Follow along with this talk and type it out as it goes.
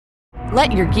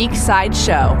Let your geek side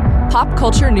show. Pop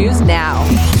culture news now.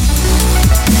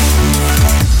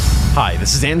 Hi,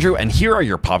 this is Andrew, and here are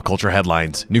your pop culture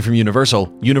headlines. New from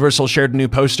Universal. Universal shared a new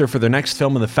poster for their next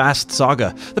film in the Fast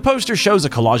saga. The poster shows a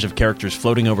collage of characters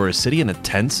floating over a city in a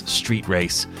tense street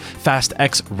race. Fast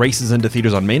X races into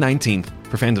theaters on May 19th.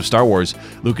 For fans of Star Wars,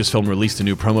 Lucasfilm released a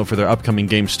new promo for their upcoming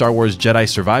game Star Wars Jedi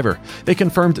Survivor. They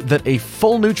confirmed that a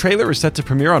full new trailer is set to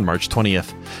premiere on March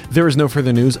 20th. There is no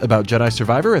further news about Jedi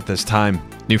Survivor at this time.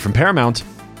 New from Paramount.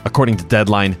 According to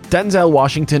Deadline, Denzel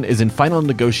Washington is in final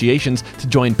negotiations to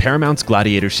join Paramount's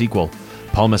Gladiator sequel.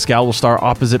 Paul Mescal will star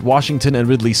opposite Washington, and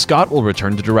Ridley Scott will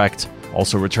return to direct.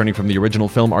 Also returning from the original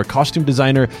film are costume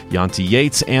designer Yanti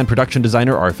Yates and production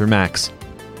designer Arthur Max.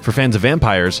 For fans of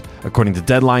vampires, according to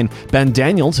Deadline, Ben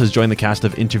Daniels has joined the cast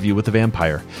of Interview with the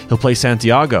Vampire. He'll play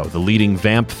Santiago, the leading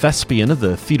vamp thespian of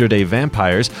the Theatre Day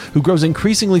Vampires, who grows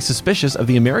increasingly suspicious of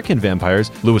the American vampires,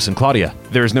 Louis and Claudia.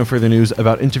 There is no further news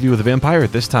about Interview with the Vampire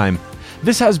at this time.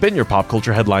 This has been your Pop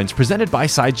Culture Headlines, presented by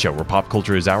Sideshow, where pop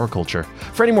culture is our culture.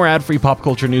 For any more ad-free pop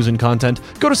culture news and content,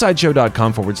 go to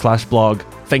sideshow.com/blog.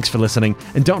 Thanks for listening,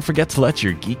 and don't forget to let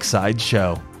your geek side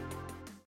show.